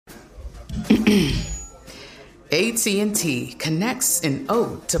AT&T connects an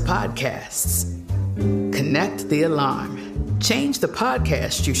ode to podcasts. Connect the alarm. Change the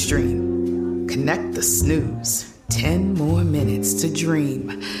podcast you stream. Connect the snooze. 10 more minutes to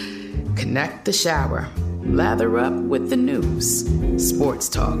dream. Connect the shower. Lather up with the news. Sports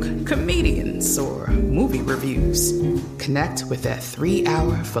talk, comedians, or movie reviews. Connect with that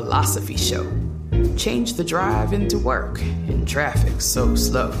 3-hour philosophy show. Change the drive into work in traffic so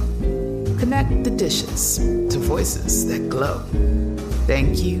slow. Connect the dishes to voices that glow.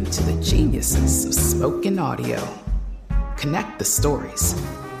 Thank you to the geniuses of spoken audio. Connect the stories.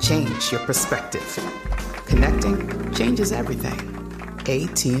 Change your perspective. Connecting changes everything.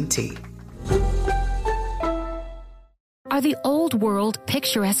 AT&T. Are the old-world,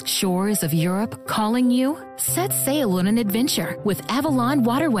 picturesque shores of Europe calling you? Set sail on an adventure with Avalon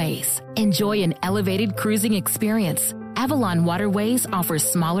Waterways. Enjoy an elevated cruising experience. Avalon Waterways offers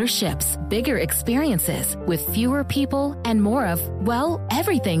smaller ships, bigger experiences, with fewer people and more of, well,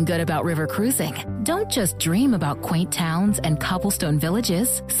 everything good about river cruising. Don't just dream about quaint towns and cobblestone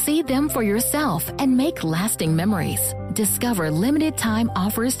villages. See them for yourself and make lasting memories. Discover limited-time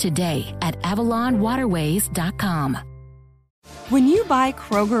offers today at AvalonWaterways.com. When you buy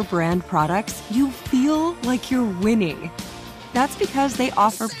Kroger brand products, you feel like you're winning. That's because they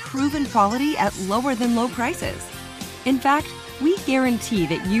offer proven quality at lower than low prices. In fact, we guarantee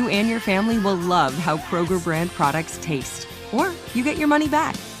that you and your family will love how Kroger brand products taste, or you get your money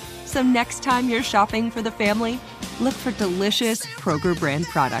back. So next time you're shopping for the family, look for delicious Kroger brand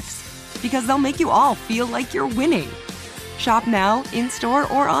products, because they'll make you all feel like you're winning. Shop now, in-store,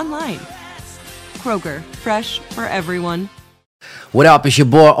 or online. Kroger, fresh for everyone. What up? It's your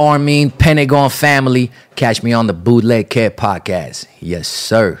boy Armin, Pentagon family. Catch me on the Bootleg Kid podcast. Yes,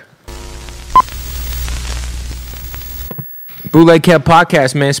 sir. Bootleg Kid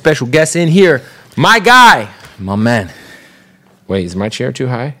podcast, man. Special guest in here. My guy. My man. Wait, is my chair too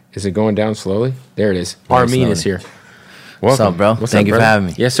high? Is it going down slowly? There it is. Very Armin slowly. is here. Welcome. What's up, bro? Thank you for having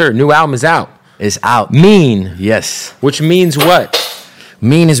me. Yes, sir. New album is out. It's out. Mean. Yes. Which means what?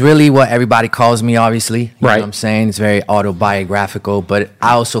 Mean is really what everybody calls me, obviously. You know Right. what I'm saying? It's very autobiographical, but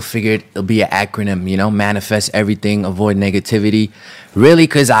I also figured it'll be an acronym, you know, manifest everything, avoid negativity. Really,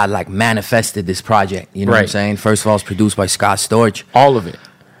 because I, manifested this project, you know what I'm Right. saying? First of all, it's produced by Scott Storch. All of it.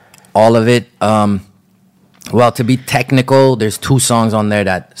 All of it. Well, to be technical, there's 2 songs on there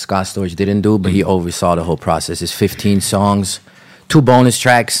that Scott Storch didn't do, but he oversaw the whole process. It's 15 songs, 2 bonus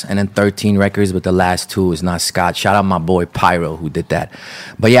tracks, and then 13 records, but the last 2 is not Scott. Shout out my boy Pyro who did that.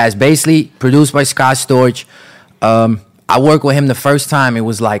 But yeah, it's basically produced by Scott Storch. I worked with him the first time. It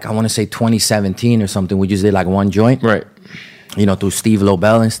was I want to say 2017 or something. We just did 1 joint. Right. You know, through Steve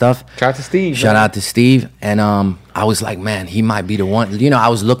Lobel and stuff. Shout out to Steve. Shout out to Steve. And I was like, man, he might be the one. You know, I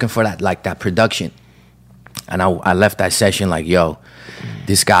was looking for that production. And I left that session yo,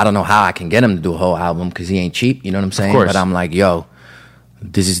 this guy, I don't know how I can get him to do a whole album because he ain't cheap. You know what I'm saying? Of course. But I'm like, yo,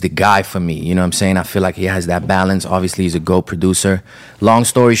 this is the guy for me. You know what I'm saying? I feel like he has that balance. Obviously, he's a GOAT producer. Long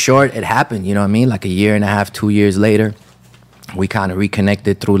story short, it happened. You know what I mean? A year and a half, 2 years later, we kind of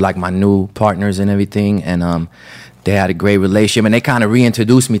reconnected through my new partners and everything. And they had a great relationship. And they kind of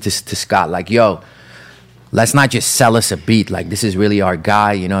reintroduced me to Scott. Yo, let's not just sell us a beat. This is really our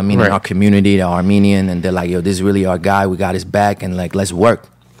guy. You know what I mean? Right. In our community, the Armenian. And they're like, yo, this is really our guy. We got his back. And let's work.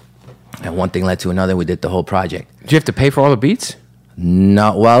 And one thing led to another. We did the whole project. Do you have to pay for all the beats?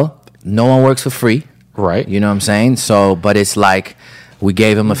 No, well, no one works for free. Right. You know what I'm saying? So, but it's we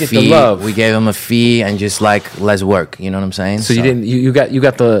gave him a get fee. the love. We gave him a fee and just let's work. You know what I'm saying? So you didn't. You got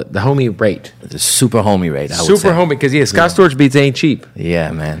the homie rate. The super homie rate. I would say. Super homie, because Scott Storch beats ain't cheap.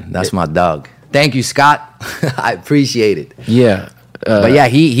 Yeah, man, that's my dog. Thank you, Scott. I appreciate it. Yeah. But yeah,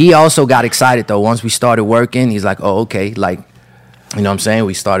 he also got excited though. Once we started working, he's like, oh, okay. You know what I'm saying?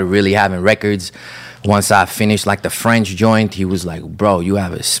 We started really having records. Once I finished the French joint, he was like, bro, you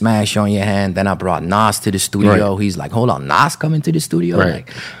have a smash on your hand. Then I brought Nas to the studio. Right. He's like, hold on, Nas coming to the studio? Right.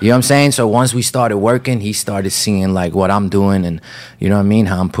 You know what I'm saying? So once we started working, he started seeing what I'm doing and, you know what I mean,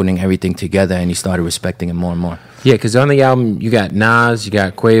 how I'm putting everything together, and he started respecting it more and more. Yeah, because on the album, you got Nas, you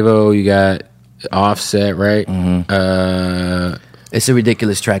got Quavo, you got Offset, right? Mm-hmm. It's a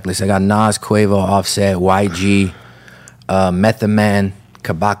ridiculous track list. I got Nas, Quavo, Offset, YG, Method Man,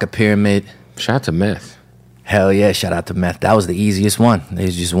 Kabaka Pyramid. Shout out to Meth. Hell yeah, shout out to Meth. That was the easiest one.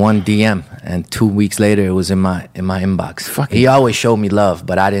 There's just one DM, and 2 weeks later, it was in my inbox. He always showed me love,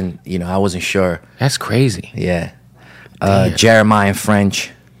 but I didn't, I wasn't sure. That's crazy. Yeah. Jeremiah in French.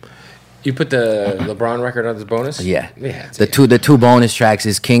 You put the LeBron record on the bonus? Yeah. Yeah. The two bonus tracks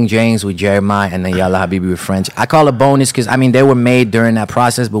is King James with Jeremiah and then Yalla Habibi with French. I call it bonus because, I mean, they were made during that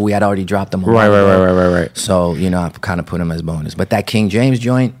process, but we had already dropped them. Right. So, you know, I kind of put them as bonus. But that King James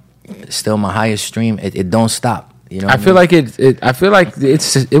joint is still my highest stream. It don't stop. You know I feel like it's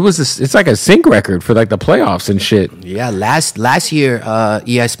like a sync record for like the playoffs and shit. Yeah, last year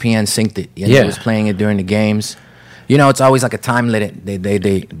ESPN synced it. You know, Yeah. it was playing it during the games. You know, it's always like a time limit.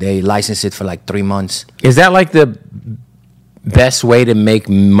 They license it for like 3 months. Is that like the best way to make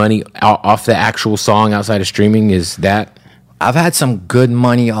money off the actual song outside of streaming? Is that? I've had some good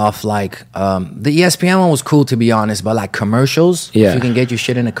money off like the ESPN one was cool to be honest, but like commercials. Yeah. If you can get your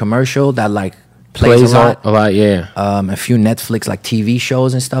shit in a commercial that like plays a lot. Yeah. A few Netflix like TV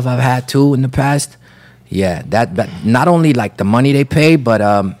shows and stuff I've had too in the past. Yeah, that not only like the money they pay, but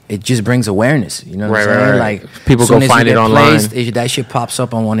it just brings awareness. You know what I'm saying? Right. Like People soon go as find you it get online. placed, that shit pops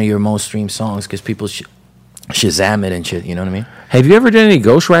up on one of your most streamed songs because people Shazam it and shit. You know what I mean? Have you ever done any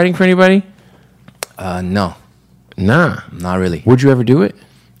ghostwriting for anybody? No, Nah. not really. Would you ever do it?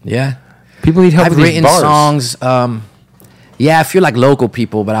 Yeah, People need help I've with these written bars. songs. Yeah, I feel like local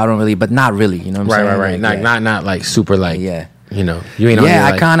people, but I don't really. But not really. You know what I'm saying? Right. Like, yeah. Not like super like. Yeah. You know, you ain't on Yeah, your,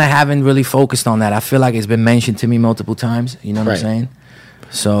 I like, kind of haven't really focused on that. I feel like it's been mentioned to me multiple times. You know what Right. I'm saying?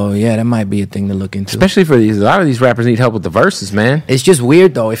 So yeah, that might be a thing to look into. especially for these. A lot of these rappers need help with the verses, man. It's just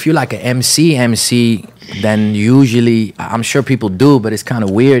weird though. If you're like an MC, then usually I'm sure people do, but it's kind of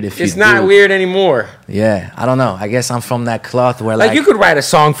weird if It's you not do. weird anymore. Yeah, I don't know. I guess I'm from that cloth where Like you could write a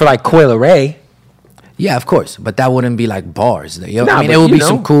song for like Coil Ray. yeah, of course, but that wouldn't be like bars. You know? Nah, I mean, but it would you be know.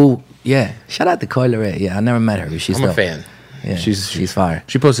 some cool. Yeah, shout out to Coil Ray. Yeah, I never met her, but she's I'm a dope. fan. Yeah, She's she's fire.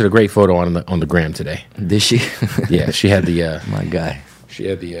 She posted a great photo on the gram today. Did she? Yeah, she had the My guy.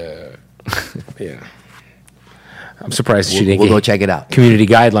 yeah. I'm surprised she didn't We'll get go check it out. community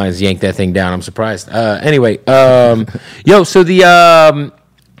guidelines yanked that thing down. I'm surprised. Anyway, yo, so the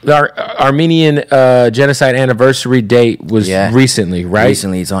Armenian genocide anniversary date was recently, right?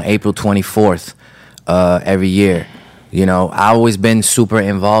 Recently, it's on April 24th every year. You know, I've always been super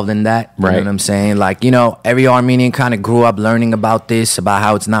involved in that. You Right. know what I'm saying? Like, you know, every Armenian kind of grew up learning about this, about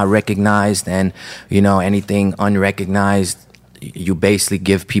how it's not recognized, and, you know, anything unrecognized, you basically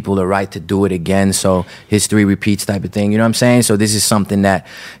give people the right to do it again. So history repeats type of thing. You know what I'm saying? So this is something that,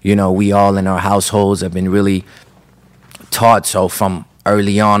 you know, we all in our households have been really taught. So from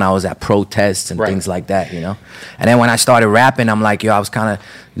early on, I was at protests and Right. things like that, you know? And then when I started rapping, I'm like, yo, I was kind of,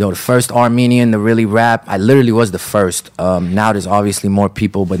 you know, the first Armenian to really rap. I literally was the first. Now there's obviously more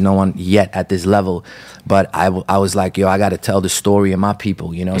people, but no one yet at this level. But I was like, yo, I got to tell the story of my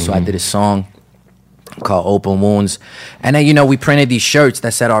people, you know? So I did a song called Open Wounds. And then, you know, we printed these shirts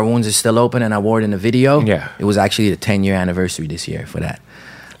that said our wounds are still open, and I wore it in the video. Yeah. It was actually the 10-year anniversary this year for that.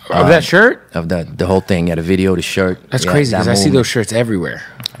 Of that shirt? Of the whole thing. Yeah, the video, the shirt. That's yeah, crazy that because I see movement. those shirts everywhere.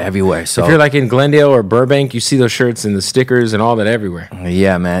 Everywhere. So If you're like in Glendale or Burbank, you see those shirts and the stickers and all that everywhere.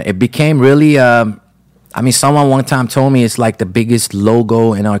 yeah, man. It became really I mean, someone one time told me it's like the biggest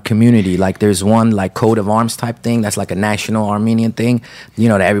logo in our community. Like there's one like coat of arms type thing that's like a national Armenian thing, you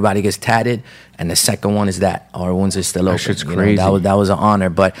know, that everybody gets tatted. And the second one is that our wounds are still open. shit's You know, crazy. that was an honor.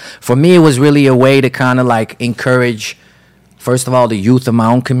 But for me, it was really a way to kind of like encourage, first of all, the youth of my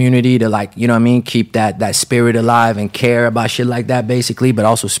own community to like, you know what I mean, keep that spirit alive and care about shit like that, basically. But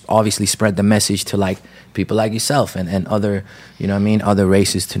also obviously spread the message to like people like yourself and other, you know what I mean, other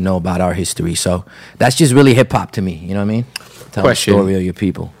races to know about our history. So that's just really hip hop to me. You know what I mean? Tell Question. the story of your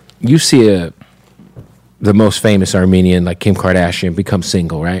people. You see the most famous Armenian, like Kim Kardashian, become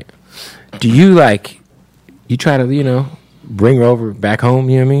single, right? Do you you try to, you know, bring her over back home,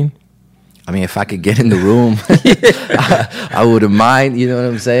 you know what I mean? I mean, if I could get in the room, I wouldn't mind. You know what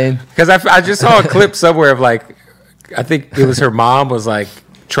I'm saying? Because I just saw a clip somewhere of like, I think it was her mom was like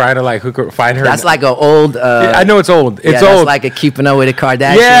trying to like find her. That's like an old. I know it's old. It's That's old. like a Keeping Up with the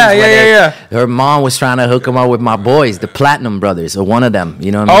Kardashians. Yeah, where yeah. Her mom was trying to hook him up with my boys, the Platinum Brothers, or one of them.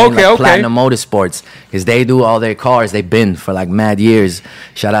 You know what I Oh, mean? okay, like okay. Platinum Motorsports, because they do all their cars. They've been for like mad years.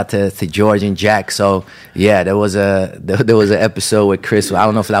 Shout out to George and Jack. So yeah, there was an episode with Chris. I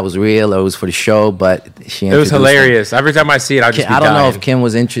don't know if that was real or it was for the show, but she. it was introduced them. hilarious. Every time I see it, I just be I don't know dying. if Kim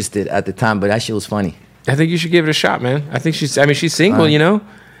was interested at the time, but that shit was funny. I think you should give it a shot, man. I think she's single, you know?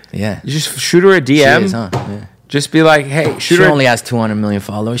 Yeah. You just shoot her a She DM. is, huh? Yeah. Just be like, hey, shoot She her. only has 200 million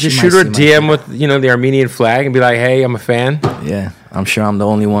followers. Just She shoot might her a see my DM with, you know, the Armenian flag and be like, hey, I'm a fan. Yeah, I'm sure I'm the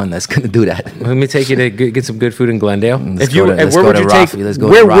only one that's gonna do that. Let me take you to get some good food in Glendale. Let's go to Rafi's. Let's go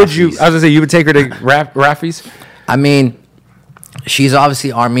Where to would you? Rafi's. I was gonna say you would take her to Rafi's. I mean, she's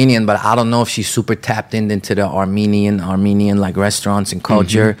obviously Armenian, but I don't know if she's super tapped into the Armenian like restaurants and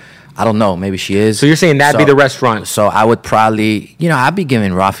culture. I don't know. Maybe she is. So you're saying that'd be the restaurant? So I would probably, I'd be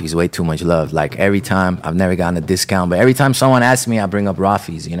giving Rafi's way too much love. Like every time, I've never gotten a discount, but every time someone asks me, I bring up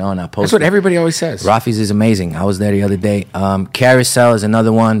Rafi's, and I post. That's what everybody always says. Rafi's is amazing. I was there the other day. Carousel is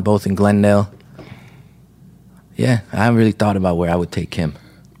another one, both in Glendale. Yeah, I haven't really thought about where I would take Kim.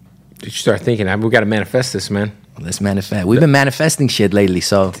 Did you start thinking, we got to manifest this, man? Let's manifest. We've been manifesting shit lately,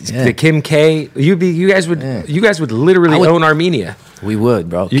 so yeah. The Kim K. You guys would literally own Armenia. We would,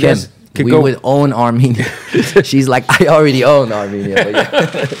 bro. You Kim, guys could we would own Armenia. She's like, I already own Armenia. But yeah.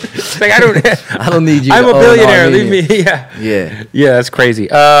 Like, I don't need you. I'm a billionaire. Armenia. Leave me. Yeah. That's crazy.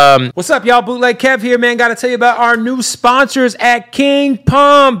 What's up, y'all? Bootleg Kev here, man. Got to tell you about our new sponsors at King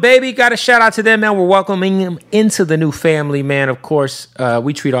Palm, baby. Got to shout out to them, man. We're welcoming them into the new family, man. Of course,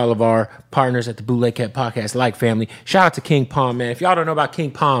 we treat all of our partners at the Bootleg Kev podcast like family. Shout out to King Palm, man. If y'all don't know about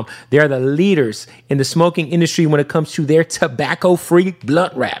King Palm, they are the leaders in the smoking industry when it comes to their tobacco-free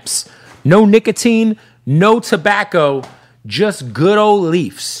blunt wraps. No nicotine, no tobacco, just good old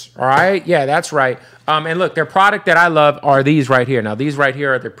leaves. All right? Yeah, that's right. And look, their product that I love are these right here. Now, these right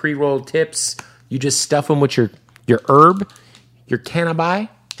here are the pre-rolled tips. You just stuff them with your herb, your cannabis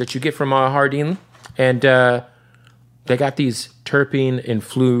that you get from Hardin. And they got these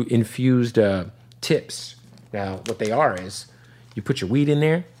terpene-infused tips. Now, what they are is you put your weed in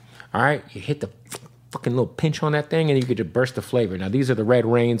there, all right? You hit the fucking little pinch on that thing, and you get to burst the flavor. Now, these are the Red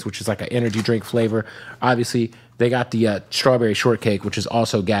Rains, which is like an energy drink flavor. Obviously, they got the strawberry shortcake, which is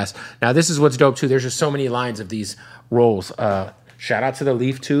also gas. Now, this is what's dope, too. There's just so many lines of these rolls. Shout out to the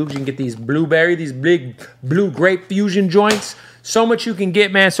leaf tubes. You can get these these big blue grape fusion joints. So much you can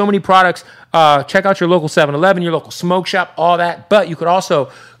get, man. So many products. Check out your local 7-Eleven, your local smoke shop, all that. But you could also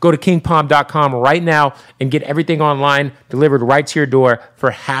go to kingpalm.com right now and get everything online delivered right to your door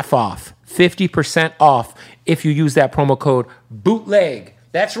for half off. 50% off if you use that promo code BOOTLEG.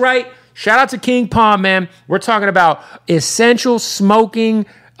 That's right. Shout out to King Palm, man. We're talking about essential smoking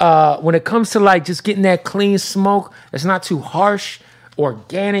when it comes to like just getting that clean smoke. It's not too harsh,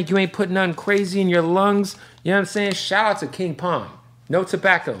 organic. You ain't putting nothing crazy in your lungs. You know what I'm saying? Shout out to King Palm. No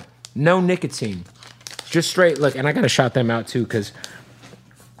tobacco, no nicotine. Just straight look. And I got to shout them out too, because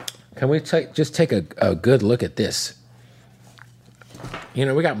can we just take a good look at this? We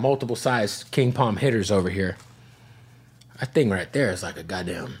got multiple size King Palm hitters over here. That thing right there is like a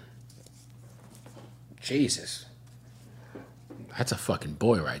goddamn... Jesus. That's a fucking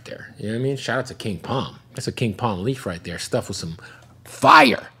boy right there. You know what I mean? Shout out to King Palm. That's a King Palm leaf right there. Stuff with some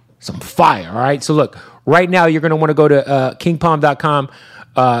fire. Some fire, all right? So look, right now you're going to want to go to kingpalm.com.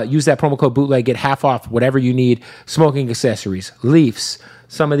 Use that promo code BOOTLEG. Get half off whatever you need. Smoking accessories, leaves,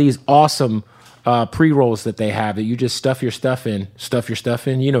 some of these awesome... pre-rolls that they have that you just stuff your stuff in,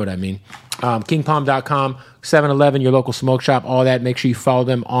 you know what I mean. Kingpalm.com, 7-Eleven, your local smoke shop, all that. Make sure you follow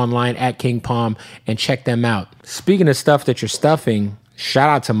them online at King Palm and check them out. Speaking of stuff that you're stuffing, shout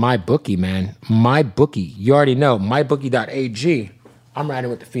out to MyBookie, man. MyBookie, you already know, mybookie.ag. I'm riding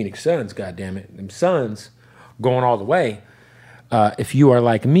with the Phoenix Suns, goddammit. Them Suns going all the way. If you are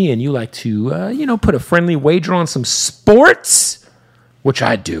like me and you like to, put a friendly wager on some sports, which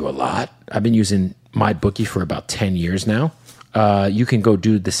I do a lot. I've been using MyBookie for about 10 years now. You can go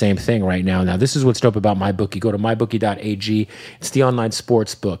do the same thing right now. Now, this is what's dope about MyBookie. Go to mybookie.ag. It's the online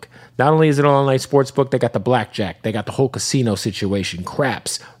sports book. Not only is it an online sports book, they got the blackjack. They got the whole casino situation,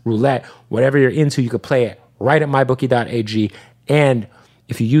 craps, roulette, whatever you're into, you can play it right at mybookie.ag. And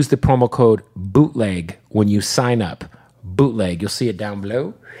if you use the promo code BOOTLEG when you sign up, BOOTLEG, you'll see it down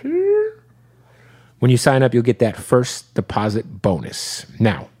below. When you sign up, you'll get that first deposit bonus.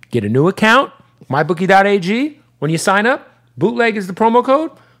 Now, get a new account, mybookie.ag. When you sign up, BOOTLEG is the promo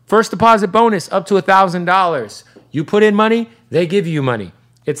code. First deposit bonus up to $1,000. You put in money, they give you money.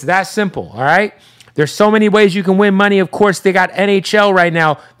 It's that simple, all right? There's so many ways you can win money. Of course, they got NHL right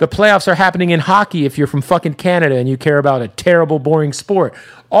now. The playoffs are happening in hockey if you're from fucking Canada and you care about a terrible, boring sport.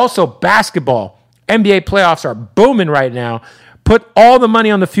 Also, basketball. NBA playoffs are booming right now. Put all the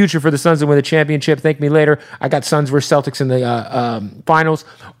money on the future for the Suns to win the championship. Thank me later. I got Suns versus Celtics in the finals.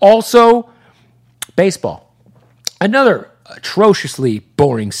 Also, baseball. Another atrociously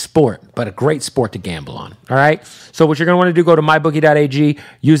boring sport, but a great sport to gamble on. All right? So what you're going to want to do, go to mybookie.ag,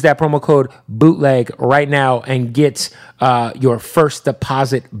 use that promo code BOOTLEG right now, and get your first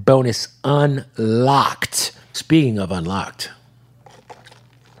deposit bonus unlocked. Speaking of unlocked,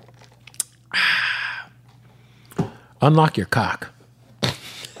 unlock your cock.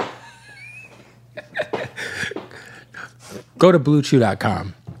 Go to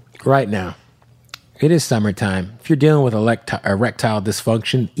BlueChew.com right now. It is summertime. If you're dealing with erectile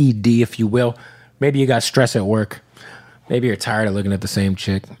dysfunction, ED, if you will, maybe you got stress at work. Maybe you're tired of looking at the same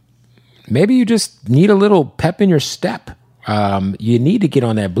chick. maybe you just need a little pep in your step. You need to get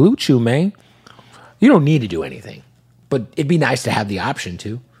on that Blue Chew, man. You don't need to do anything, but it'd be nice to have the option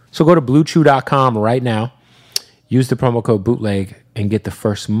to. So go to BlueChew.com right now. Use the promo code BOOTLEG and get the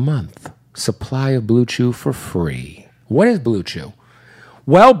first month supply of Blue Chew for free. What is Blue Chew?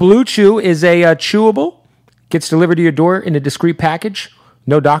 Well, Blue Chew is a chewable. Gets delivered to your door in a discreet package.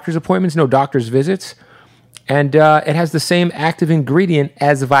 No doctor's appointments, no doctor's visits. And it has the same active ingredient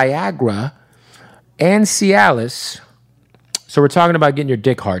as Viagra and Cialis. So we're talking about getting your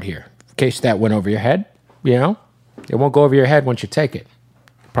dick hard here. In case that went over your head, you know. It won't go over your head once you take it.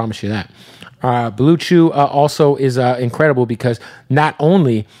 I promise you that. Blue Chew also is incredible because not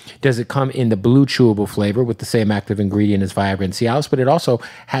only does it come in the blue chewable flavor with the same active ingredient as Viagra and Cialis, but it also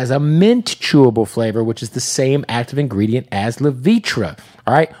has a mint chewable flavor, which is the same active ingredient as Levitra.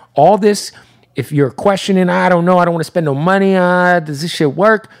 All right. All this, if you're questioning, I don't know, I don't want to spend no money. Does this shit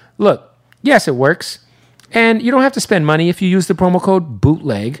work? Look, yes, it works. And you don't have to spend money if you use the promo code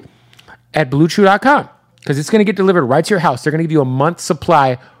BOOTLEG at BlueChew.com because it's going to get delivered right to your house. They're going to give you a month's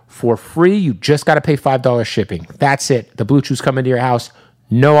supply for free. You just got to pay $5 shipping. That's it. The Blue Chew's coming to your house.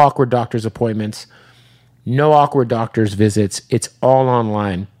 No awkward doctor's appointments. No awkward doctor's visits. It's all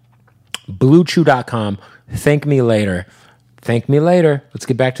online. BlueChew.com. Thank me later. Thank me later. Let's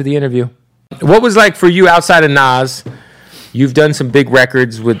get back to the interview. What was like for you outside of Nas? You've done some big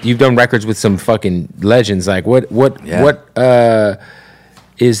records you've done records with some fucking legends. Like what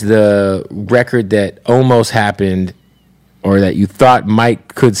is the record that almost happened or that you thought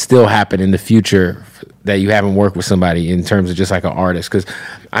could still happen in the future that you haven't worked with somebody in terms of just like an artist? Because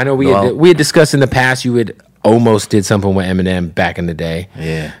I know we had discussed in the past you had almost did something with Eminem back in the day.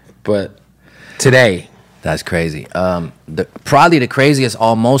 Yeah. But today. That's crazy. Probably the craziest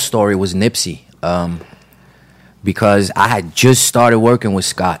almost story was Nipsey. Because I had just started working with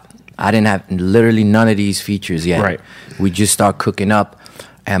Scott. I didn't have literally none of these features yet. Right. We just start cooking up.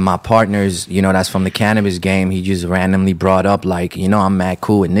 And my partners, that's from the cannabis game, he just randomly brought up, like, I'm mad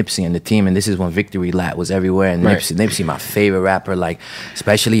cool with Nipsey and the team. And this is when Victory Lap was everywhere. And right. Nipsey, my favorite rapper, like,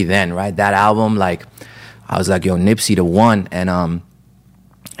 especially then, right? That album, like, I was like, yo, Nipsey the one. And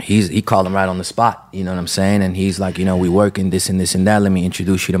he called him right on the spot, you know what I'm saying? And he's like, we working this and this and that. Let me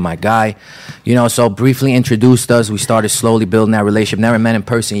introduce you to my guy. So briefly introduced us. We started slowly building that relationship. Never met in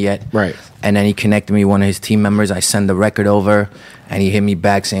person yet. Right. And then he connected me with one of his team members. I send the record over, and he hit me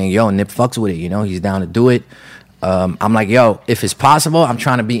back saying, yo, Nip fucks with it, he's down to do it. I'm like, yo, if it's possible, I'm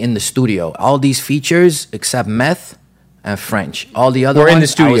trying to be in the studio. All these features, except Meth and French. All the other ones, in the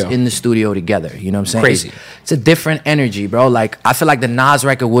studio. I was in the studio together. You know what I'm saying? Crazy. It's a different energy, bro. Like, I feel like the Nas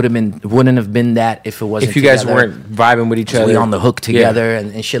record wouldn't have been that if it wasn't if you together. guys weren't vibing with each other. We on the hook together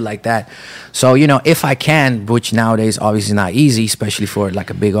and shit like that. So, if I can, which nowadays obviously not easy, especially for like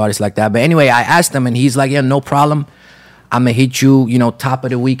a big artist like that. But anyway, I asked him and he's like, yeah, no problem. I'm gonna hit you, top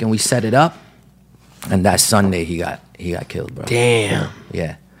of the week, and we set it up. And that Sunday he got killed, bro. Damn.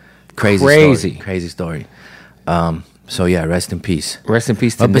 Yeah. Crazy story. So yeah, rest in peace. Rest in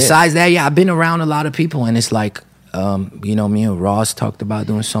peace to But besides that, yeah, I've been around a lot of people, and it's like, me and Ross talked about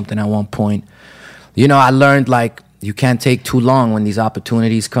doing something at one point. I learned, like, you can't take too long when these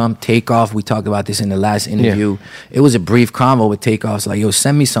opportunities come. Takeoff, we talked about this in the last interview. Yeah. It was a brief convo with Takeoff. It's like, yo,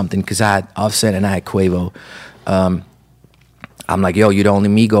 send me something, because I had Offset and I had Quavo. I'm like, yo, you the only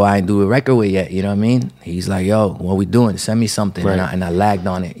Migo I ain't do a record with yet, you know what I mean? He's like, yo, what we doing? Send me something. Right. And I lagged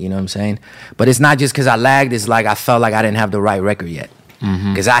on it, you know what I'm saying? But it's not just because I lagged, it's like I felt like I didn't have the right record yet.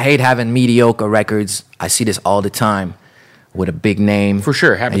 Because I hate having mediocre records. I see this all the time with a big name. For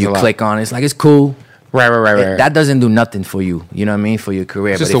sure, happens and you a lot. click on it, it's like, it's cool. Right. That doesn't do nothing for you, you know what I mean, for your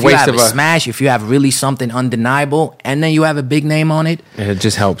career. It's just but if a waste you have of a smash, if you have really something undeniable, and then you have a big name on it, it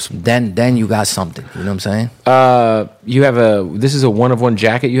just helps. Then you got something, you know what I'm saying? You have this is a one-of-one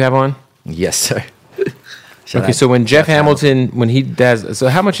jacket you have on? Yes, sir. Okay, so when Jeff Hamilton, when he does, so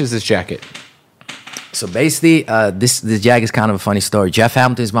how much is this jacket? So basically, this jacket is kind of a funny story. Jeff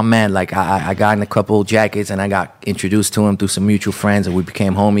Hamilton is my man. Like, I got in a couple jackets, and I got introduced to him through some mutual friends, and we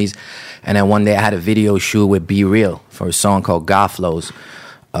became homies. And then one day I had a video shoot with Be Real for a song called God Flows.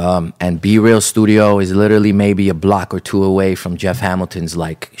 And Be Real Studio is literally maybe a block or two away from Jeff Hamilton's,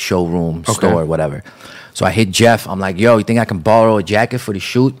 like, showroom, store, whatever. So I hit Jeff. I'm like, yo, you think I can borrow a jacket for the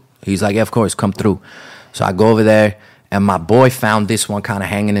shoot? He's like, yeah, of course, come through. So I go over there, and my boy found this one kind of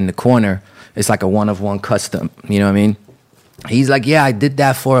hanging in the corner. It's like a one-of-one custom, you know what I mean? He's like, yeah, I did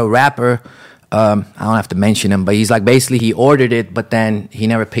that for a rapper. I don't have to mention him, but he's like, basically he ordered it, but then he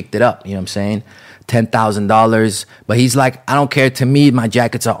never picked it up, you know what I'm saying? $10,000. But he's like, I don't care. To me, my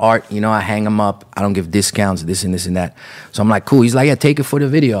jackets are art. You know, I hang them up. I don't give discounts, this and this and that. So I'm like, cool. He's like, yeah, take it for the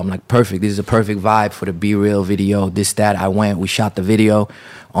video. I'm like, perfect. This is a perfect vibe for the Be Real video. This, that. I went, we shot the video.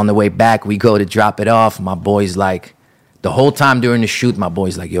 On the way back, we go to drop it off. My boy's like, the whole time during the shoot, my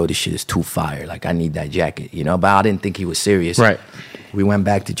boy's like, yo, this shit is too fire. Like, I need that jacket, you know? But I didn't think he was serious. Right. We went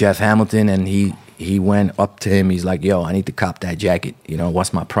back to Jeff Hamilton, and he went up to him. He's like, yo, I need to cop that jacket. You know,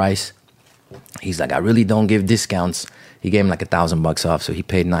 what's my price? He's like, I really don't give discounts. He gave him like $1,000 off, so he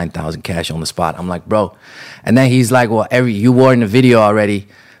paid $9,000 cash on the spot. I'm like, bro. And then he's like, well, you wore in the video already,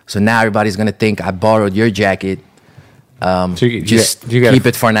 so now everybody's gonna think I borrowed your jacket. So you keep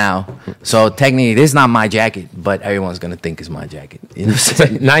it for now. So technically, this is not my jacket, but everyone's gonna think it's my jacket. You know what I'm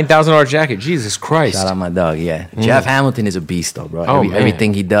saying? $9,000 jacket. Jesus Christ! Shout out my dog. Yeah, Jeff Hamilton is a beast, though, bro. Oh,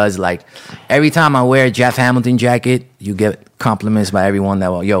 everything he does, like every time I wear a Jeff Hamilton jacket, you get compliments by everyone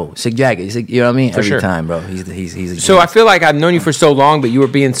that, well, yo, sick jacket. Sick, you know what I mean? For every sure. time, bro. He's a So I feel like I've known you for so long, but you were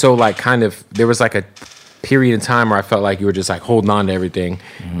being so like kind of. There was like a period in time where I felt like you were just like holding on to everything.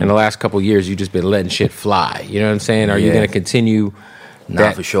 In the last couple of years, you just been letting shit fly. You know what I'm saying? Are you going to continue?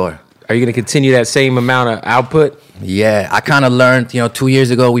 Nah, for sure. Are you going to continue that same amount of output? Yeah, I kind of learned, 2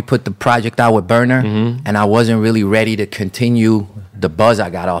 years ago, we put the project out with Burner, and I wasn't really ready to continue the buzz I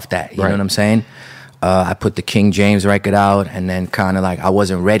got off that. You know what I'm saying? I put the King James record out, and then kind of like I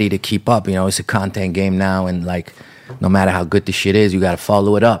wasn't ready to keep up. You know, it's a content game now, and like no matter how good the shit is, you got to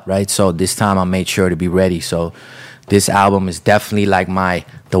follow it up, right? So this time I made sure to be ready. So this album is definitely like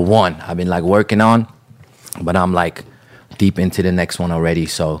the one I've been like working on, but I'm like deep into the next one already.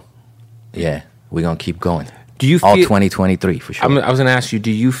 So yeah, we're going to keep going. Do you all feel, 2023 for sure. I was going to ask you,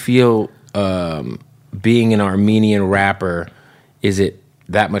 do you feel being an Armenian rapper, is it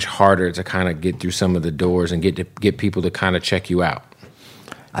that much harder to kind of get through some of the doors and get people to kind of check you out?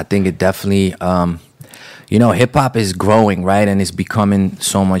 I think it definitely, hip hop is growing, right? And it's becoming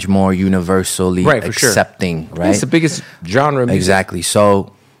so much more universally accepting, sure. Right? It's the biggest genre of music. Exactly.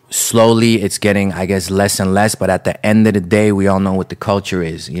 So slowly it's getting, I guess, less and less. But at the end of the day, we all know what the culture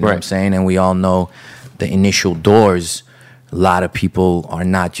is. You know what I'm saying? And we all know the initial doors. A lot of people are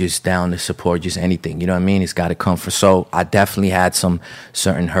not just down to support just anything. You know what I mean? It's got to come for. So I definitely had some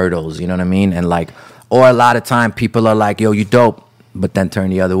certain hurdles. You know what I mean? And like, or a lot of time people are like, yo, you dope. But then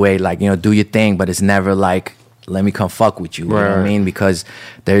turn the other way, like, do your thing, but it's never like, let me come fuck with you. You know what I mean? Because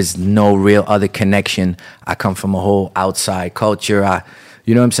there's no real other connection. I come from a whole outside culture.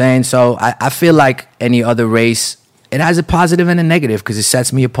 You know what I'm saying? So I feel like any other race, it has a positive and a negative because it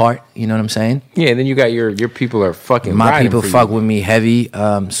sets me apart. You know what I'm saying? Yeah, and then you got your people are fucking my people fuck you. with me heavy.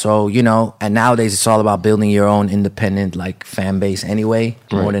 So, and nowadays it's all about building your own independent, like, fan base anyway,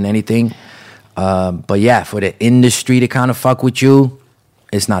 more than anything. But yeah, for the industry to kind of fuck with you,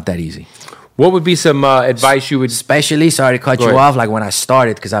 it's not that easy. What would be some advice you would... Especially, sorry to cut you off, like when I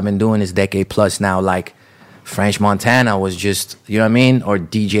started, because I've been doing this decade plus now, like French Montana was just, you know what I mean? Or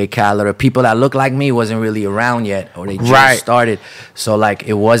DJ Khaled, or people that look like me wasn't really around yet, or they just started. So like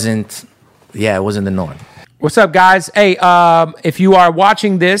it wasn't the norm. What's up, guys? Hey, if you are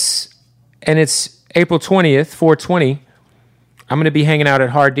watching this and it's April 20th, 420, I'm going to be hanging out at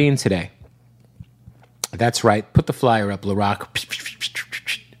Hardin today. That's right. Put the flyer up, LaRock.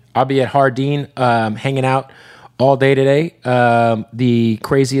 I'll be at Hardin hanging out all day today. The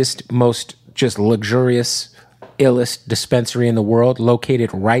craziest, most just luxurious, illest dispensary in the world, located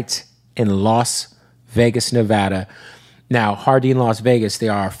right in Las Vegas, Nevada. Now, Hardin Las Vegas, they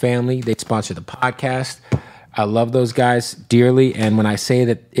are our family. They sponsor the podcast. I love those guys dearly. And when I say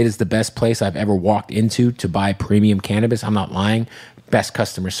that it is the best place I've ever walked into to buy premium cannabis, I'm not lying. Best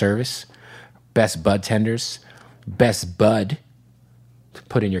customer service. Best bud tenders, best bud to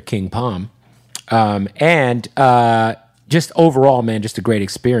put in your King Palm, and just overall, man, just a great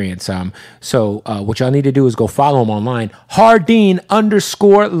experience. So what y'all need to do is go follow him online,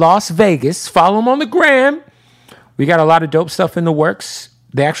 Hardin_Las Vegas. Follow him on the gram. We got a lot of dope stuff in the works.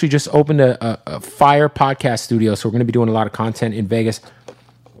 They actually just opened a fire podcast studio, so we're going to be doing a lot of content in Vegas.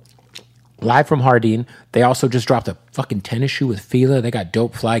 Live from Hardin. They also just dropped a fucking tennis shoe with Fila. They got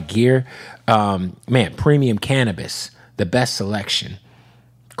dope fly gear. Man, premium cannabis. The best selection.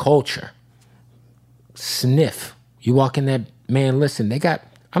 Culture. Sniff. You walk in there, man, listen, they got...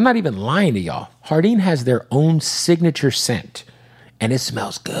 I'm not even lying to y'all. Hardin has their own signature scent. And it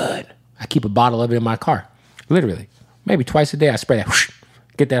smells good. I keep a bottle of it in my car. Literally. Maybe twice a day I spray that. Whoosh,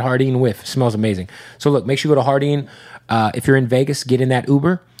 get that Hardin whiff. It smells amazing. So look, make sure you go to Hardin. If you're in Vegas, get in that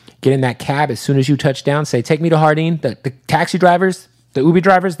Uber. Get in that cab as soon as you touch down. Say, take me to Hardin. The taxi drivers, the Uber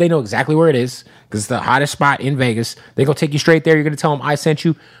drivers, they know exactly where it is because it's the hottest spot in Vegas. They're going to take you straight there. You're going to tell them I sent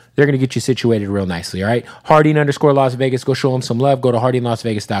you. They're going to get you situated real nicely, all right? Harding_Las Vegas. Go show them some love. Go to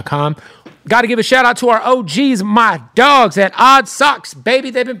HardingLasVegas.com. Got to give a shout out to our OGs, my dogs at Odd Socks, baby.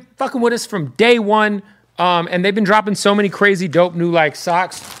 They've been fucking with us from day one. And they've been dropping so many crazy, dope new like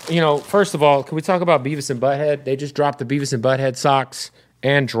socks. You know, first of all, can we talk about Beavis and Butthead? They just dropped the Beavis and Butthead socks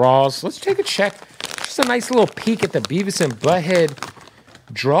and draws. Let's take a check. Just a nice little peek at the Beavis and Butthead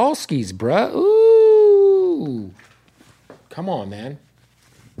drawskis, bruh. Ooh. Come on, man.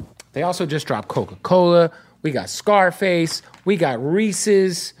 They also just dropped Coca-Cola. We got Scarface. We got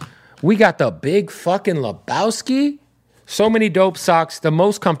Reese's. We got the big fucking Lebowski. So many dope socks, the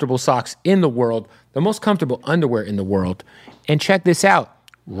most comfortable socks in the world, the most comfortable underwear in the world. And check this out.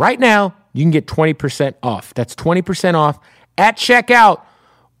 Right now, you can get 20% off. That's 20% off at checkout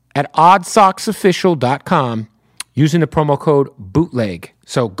at oddsocksofficial.com using the promo code BOOTLEG.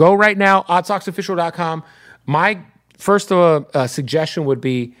 So go right now, oddsocksofficial.com. My first suggestion would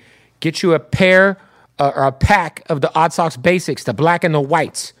be get you a pair or a pack of the Odd Socks Basics, the black and the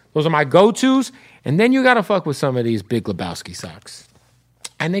whites. Those are my go-tos. And then you got to fuck with some of these Big Lebowski socks.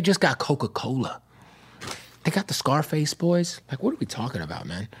 And they just got Coca-Cola. They got the Scarface boys. Like, what are we talking about,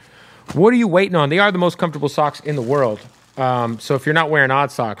 man? What are you waiting on? They are the most comfortable socks in the world. So if you're not wearing Odd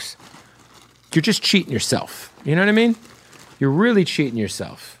Socks, you're just cheating yourself. You know what I mean? You're really cheating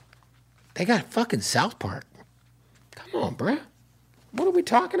yourself. They got fucking South Park. Come on, bruh. What are we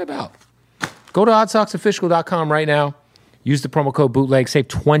talking about? Go to oddsocksofficial.com right now. Use the promo code BOOTLEG. Save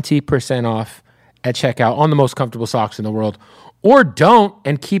 20% off at checkout on the most comfortable socks in the world. Or don't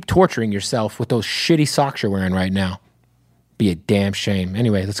and keep torturing yourself with those shitty socks you're wearing right now. Be a damn shame.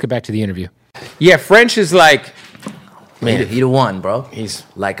 Anyway, let's get back to the interview. Yeah, French is like, man. He the one, bro. He's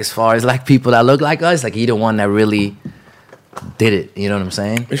like, as far as like people that look like us, like he the one that really did it. You know what I'm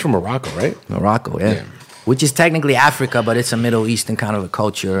saying? He's from Morocco, right? Morocco, yeah. Which is technically Africa, but it's a Middle Eastern kind of a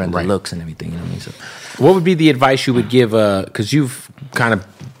culture and the looks and everything. You know what I mean? So, what would be the advice you would give? Because you've kind of,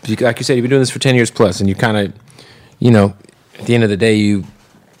 like you said, you've been doing this for 10 years plus, and you kind of, you know, at the end of the day, you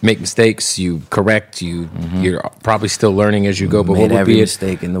make mistakes, you correct, you're probably still learning as you go. But what would be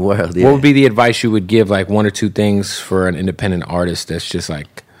mistake in the world? Yeah. What would be the advice you would give, like one or two things for an independent artist that's just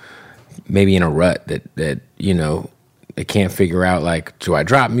like maybe in a rut that you know they can't figure out, like, do I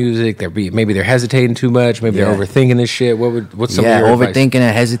drop music? Maybe they're hesitating too much. Maybe they're overthinking this shit. What's some of your advice? Overthinking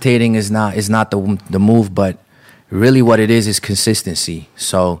and hesitating is not the move, but really what it is consistency.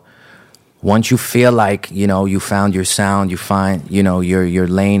 So once you feel like, you know, you found your sound, you find, you know, your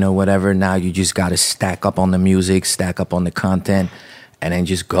lane or whatever, now you just got to stack up on the music, stack up on the content, and then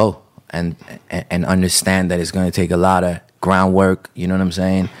just go and understand that it's going to take a lot of groundwork, you know what I'm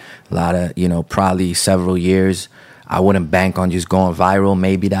saying? A lot of, you know, probably several years. I wouldn't bank on just going viral.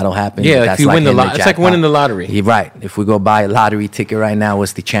 Maybe that'll happen. Yeah, like if you win the lottery. It's like winning the lottery. You're right. If we go buy a lottery ticket right now,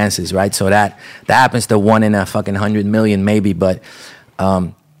 what's the chances, right? So that happens to 1 in a fucking 100 million maybe. But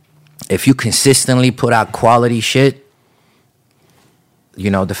if you consistently put out quality shit, you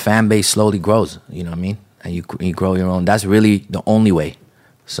know, the fan base slowly grows. You know what I mean? And you grow your own. That's really the only way.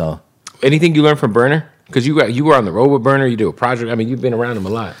 So, anything you learned from Burner? Because you were on the road with Burner. You do a project. I mean, you've been around him a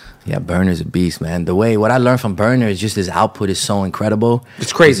lot. Yeah, Burner's a beast, man. What I learned from Burner is just his output is so incredible.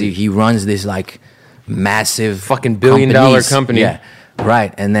 It's crazy. He runs this like massive fucking billion-dollar company. Yeah,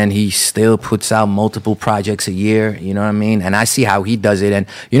 right. And then he still puts out multiple projects a year. You know what I mean? And I see how he does it. And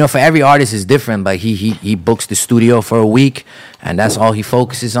you know, for every artist is different. But he books the studio for a week, and that's all he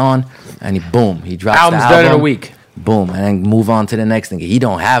focuses on. And he drops album's the album done in a week. Boom, and then move on to the next thing. He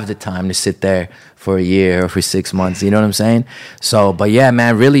don't have the time to sit there for a year or for 6 months. You know what I'm saying? So, but yeah,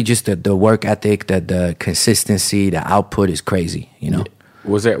 man, really just the work ethic, the consistency, the output is crazy, you know?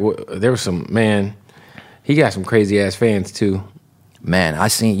 There was some, man, he got some crazy ass fans too. Man,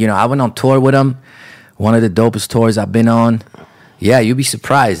 I went on tour with him. One of the dopest tours I've been on. Yeah, you'd be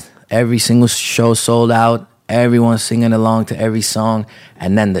surprised. Every single show sold out. Everyone's singing along to every song.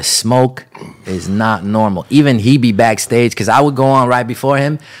 And then the smoke is not normal. Even he be backstage, because I would go on right before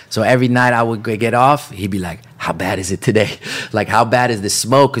him. So every night I would get off, he'd be like, how bad is it today? Like, how bad is the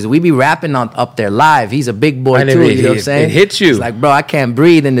smoke? Because we be rapping up there live. He's a big boy too, you know what I'm saying? It hits you. It's like, bro, I can't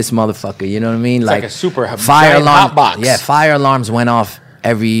breathe in this motherfucker, you know what I mean? It's like a super fire alarm, hot box. Yeah, fire alarms went off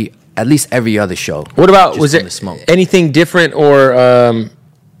at least every other show. What about, was it anything different or...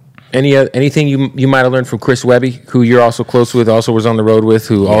 anything you might have learned from Chris Webby, who you're also close with, also was on the road with,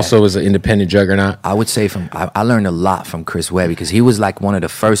 who also is an independent juggernaut? I would say I learned a lot from Chris Webby, because he was like one of the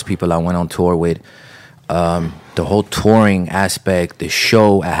first people I went on tour with. The whole touring aspect, the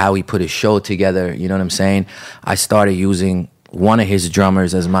show, how he put his show together, you know what I'm saying? I started using one of his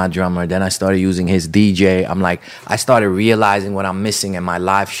drummers as my drummer. Then I started using his DJ. I started realizing what I'm missing in my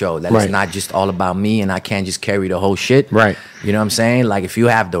live show, that Right. it's not just all about me and I can't just carry the whole shit. Right. You know what I'm saying? Like, if you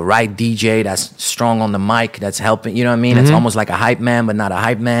have the right DJ that's strong on the mic, that's helping, you know what I mean? It's almost like a hype man, but not a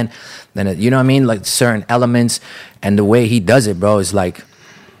hype man. Then, you know what I mean? Like certain elements. And the way he does it, bro, is like,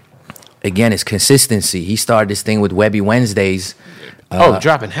 again, it's consistency. He started this thing with Webby Wednesdays.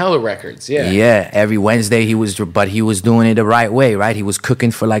 Dropping hella records. Yeah. Yeah, every Wednesday he was doing it the right way, right? He was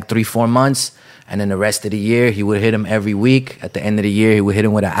cooking for like 3-4 months, and then the rest of the year he would hit him every week. At the end of the year, he would hit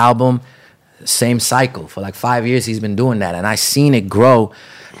him with an album. Same cycle for like 5 years. He's been doing that, and I seen it grow.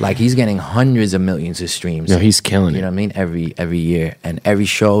 Like, he's getting hundreds of millions of streams. No, he's killing it. You know what I mean? Every year, and every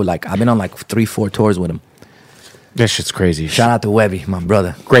show. Like, I've been on like 3-4 tours with him. That shit's crazy. Shout out to Webby, my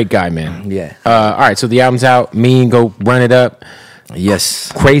brother. Great guy, man. Yeah. All right, so the album's out. Mean, go run it up. Yes.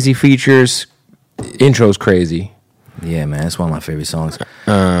 Crazy features. Intro's crazy. Yeah, man, it's one of my favorite songs.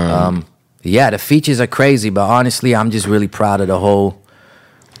 Yeah, the features are crazy, but honestly, I'm just really proud of the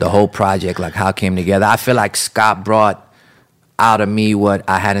whole project, like how it came together. I feel like Scott brought out of me what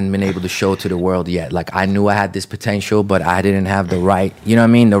I hadn't been able to show to the world yet. Like, I knew I had this potential, but I didn't have the right, you know what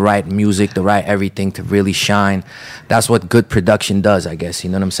I mean? The right music, the right everything to really shine. That's what good production does, I guess. You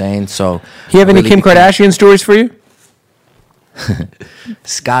know what I'm saying? So, You have any really Kim Kardashian stories for you?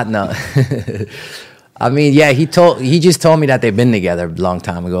 Scott, no. I mean, yeah, he just told me that they've been together a long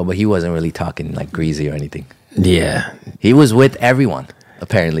time ago, but he wasn't really talking like greasy or anything. Yeah. He was with everyone,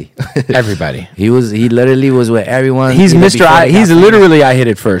 apparently. Everybody. He literally was with everyone. He's even Mr. before I. they got He's famous. literally I Hit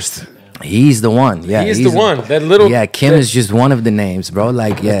It First. He's the one. Yeah, He is he's the one. That little. Yeah, Kim is just one of the names, bro.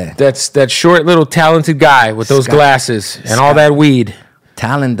 Like, yeah, That's that short little talented guy with those Scott- glasses and all Scott- that weed.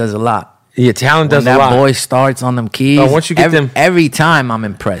 talent does a lot. Yeah, talent When does that a lot. boy starts on them keys, Oh, once you get them- every time I'm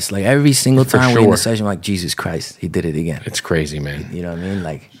impressed. Like, every single For time we're in the sure. session, I'm like, Jesus Christ, he did it again. It's crazy, man. You know what I mean?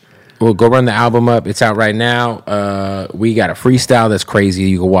 Like, Well, go run the album up. It's out right now. We got a freestyle that's crazy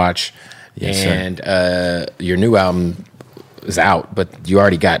you can watch. Yes, sir. And your new album is out, but you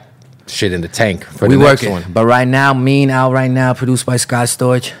already got shit in the tank for we the next working. one. But right now, Mean out right now, produced by Scott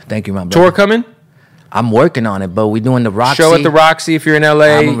Storch. Thank you, my brother. Tour coming? I'm working on it, but we're doing the Roxy. Show at the Roxy if you're in LA.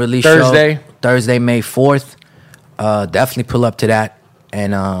 Album release Thursday. show, Thursday, May 4th. Definitely pull up to that.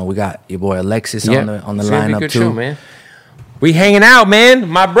 And we got your boy Alexis on the It's gonna be a lineup good too. show, man. We hanging out, man.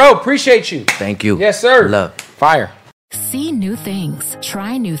 My bro, appreciate you. Thank you. Yes, sir. Love. Fire. See new things,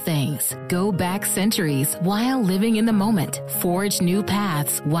 try new things, go back centuries while living in the moment, forge new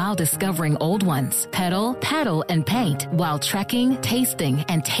paths while discovering old ones, pedal, paddle, and paint while trekking, tasting,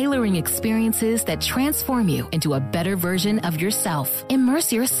 and tailoring experiences that transform you into a better version of yourself.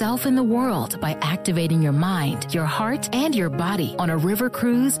 Immerse yourself in the world by activating your mind, your heart, and your body on a river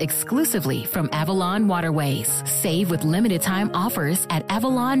cruise exclusively from Avalon Waterways. Save with limited time offers at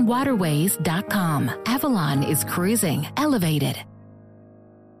AvalonWaterways.com. Avalon is cruising elevated.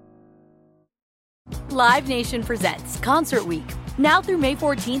 Live Nation presents Concert Week. Now through May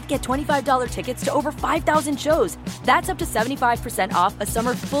 14th, get $25 tickets to over 5,000 shows. That's up to 75% off a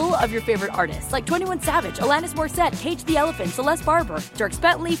summer full of your favorite artists like 21 Savage, Alanis Morissette, Cage the Elephant, Celeste Barber, Dierks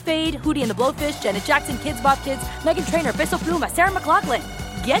Bentley, Fade, Hootie and the Blowfish, Janet Jackson, Kids Bop Kids, Meghan Trainor, Peso Pluma, Sarah McLachlan.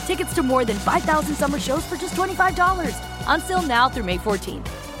 Get tickets to more than 5,000 summer shows for just $25. Until now through May 14th.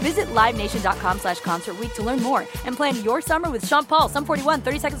 Visit LiveNation.com/Concert Week to learn more and plan your summer with Sean Paul, Sum 41,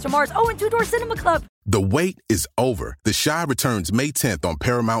 30 Seconds to Mars, and Two Door Cinema Club. The wait is over. The Chi returns May 10th on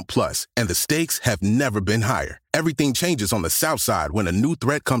Paramount Plus, and the stakes have never been higher. Everything changes on the South Side when a new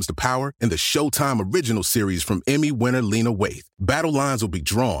threat comes to power in the Showtime original series from Emmy winner Lena Waithe. Battle lines will be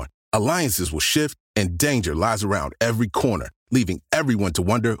drawn, alliances will shift, and danger lies around every corner, leaving everyone to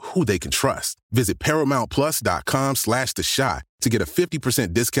wonder who they can trust. Visit ParamountPlus.com/The Chi to get a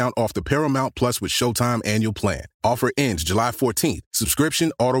 50% discount off the Paramount Plus with Showtime annual plan. Offer ends July 14th.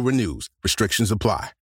 Subscription auto-renews. Restrictions apply.